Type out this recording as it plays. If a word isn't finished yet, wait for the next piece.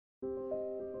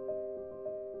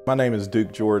My name is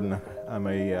Duke Jordan. I'm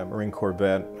a Marine Corps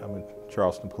vet. I'm a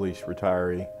Charleston Police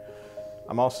retiree.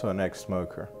 I'm also an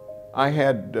ex-smoker. I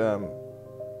had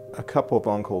a couple of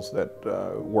uncles that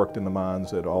worked in the mines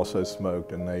that also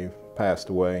smoked, and they passed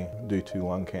away due to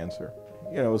lung cancer.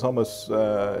 You know, it was almost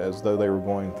as though they were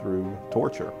going through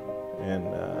torture, and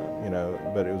you know,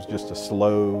 but it was just a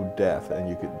slow death, and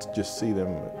you could just see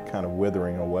them kind of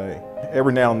withering away.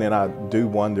 Every now and then I do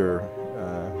wonder,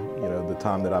 you know, the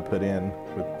time that I put in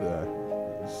with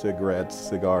cigarettes,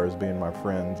 cigars being my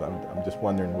friends, I'm just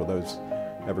wondering, will those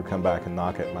ever come back and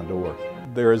knock at my door?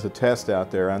 There is a test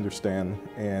out there, I understand,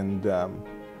 and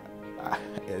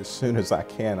as soon as I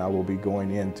can, I will be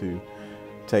going in to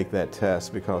take that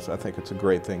test, because I think it's a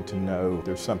great thing to know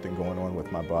there's something going on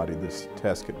with my body. This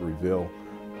test could reveal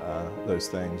those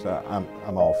things.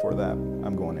 I'm all for that.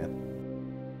 I'm going in.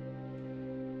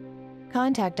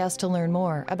 Contact us to learn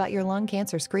more about your lung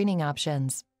cancer screening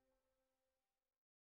options.